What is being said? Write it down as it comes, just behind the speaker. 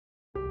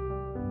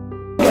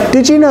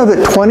Did you know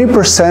that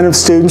 20% of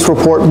students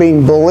report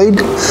being bullied?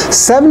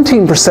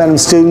 17% of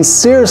students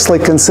seriously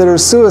consider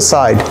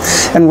suicide,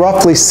 and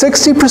roughly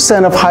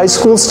 60% of high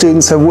school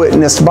students have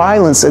witnessed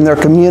violence in their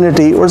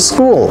community or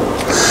school.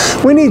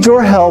 We need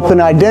your help in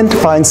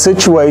identifying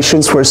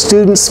situations where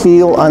students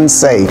feel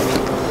unsafe.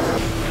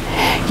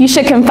 You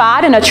should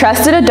confide in a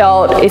trusted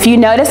adult if you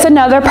notice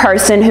another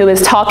person who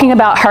is talking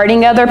about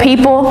hurting other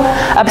people,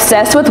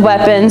 obsessed with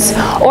weapons,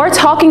 or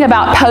talking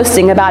about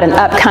posting about an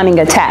upcoming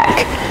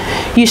attack.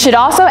 You should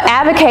also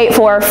advocate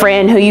for a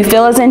friend who you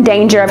feel is in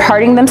danger of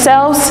hurting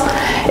themselves.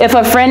 If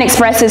a friend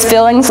expresses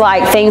feelings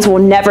like things will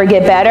never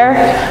get better,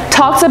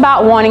 talks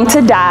about wanting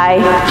to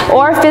die,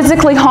 or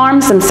physically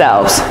harms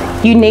themselves,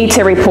 you need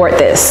to report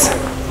this.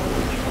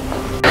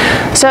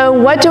 So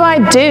what do I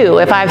do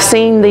if I've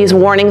seen these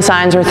warning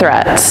signs or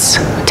threats?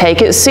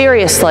 Take it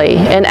seriously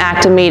and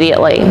act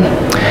immediately.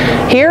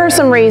 Here are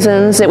some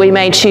reasons that we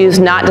may choose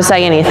not to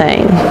say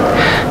anything.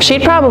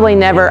 She'd probably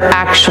never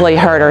actually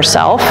hurt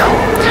herself,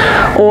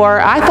 or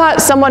I thought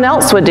someone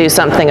else would do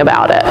something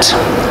about it.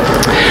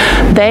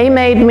 They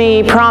made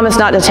me promise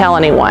not to tell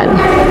anyone.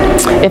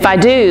 If I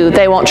do,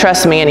 they won't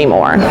trust me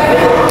anymore.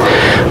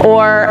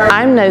 Or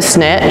I'm no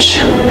snitch.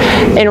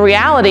 In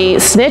reality,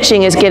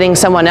 snitching is getting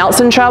someone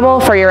else in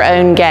trouble for your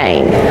own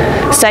gain.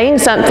 Saying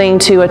something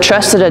to a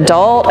trusted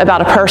adult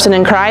about a person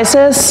in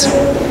crisis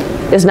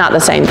is not the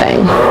same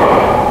thing.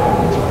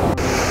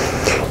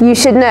 You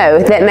should know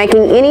that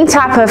making any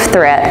type of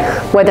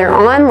threat, whether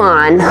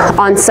online,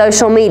 on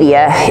social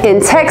media, in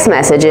text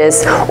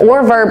messages,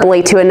 or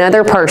verbally to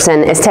another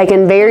person is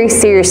taken very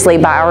seriously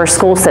by our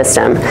school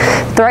system.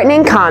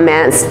 Threatening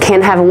comments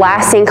can have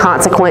lasting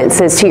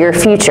consequences to your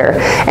future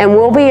and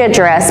will be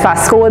addressed by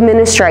school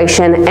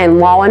administration and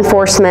law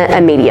enforcement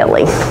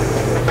immediately.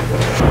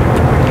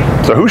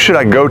 So who should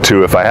I go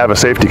to if I have a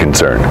safety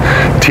concern?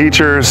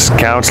 Teachers,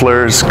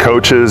 counselors,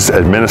 coaches,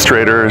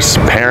 administrators,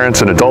 parents,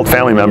 and adult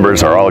family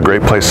members are all a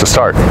great place to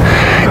start.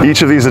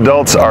 Each of these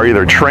adults are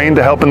either trained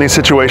to help in these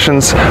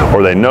situations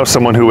or they know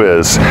someone who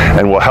is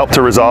and will help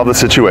to resolve the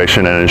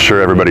situation and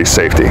ensure everybody's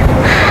safety.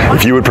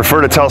 If you would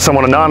prefer to tell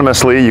someone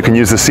anonymously, you can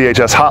use the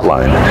CHS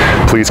hotline.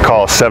 Please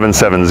call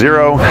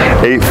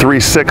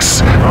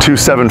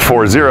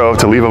 770-836-2740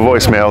 to leave a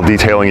voicemail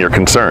detailing your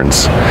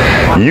concerns.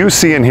 You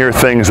see and hear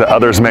things that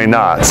others may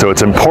not, so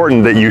it's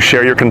important that you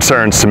share your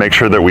concerns to make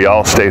sure that we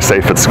all stay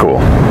safe at school.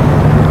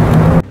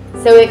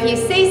 So if you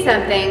see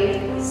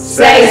something,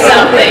 say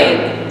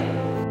something.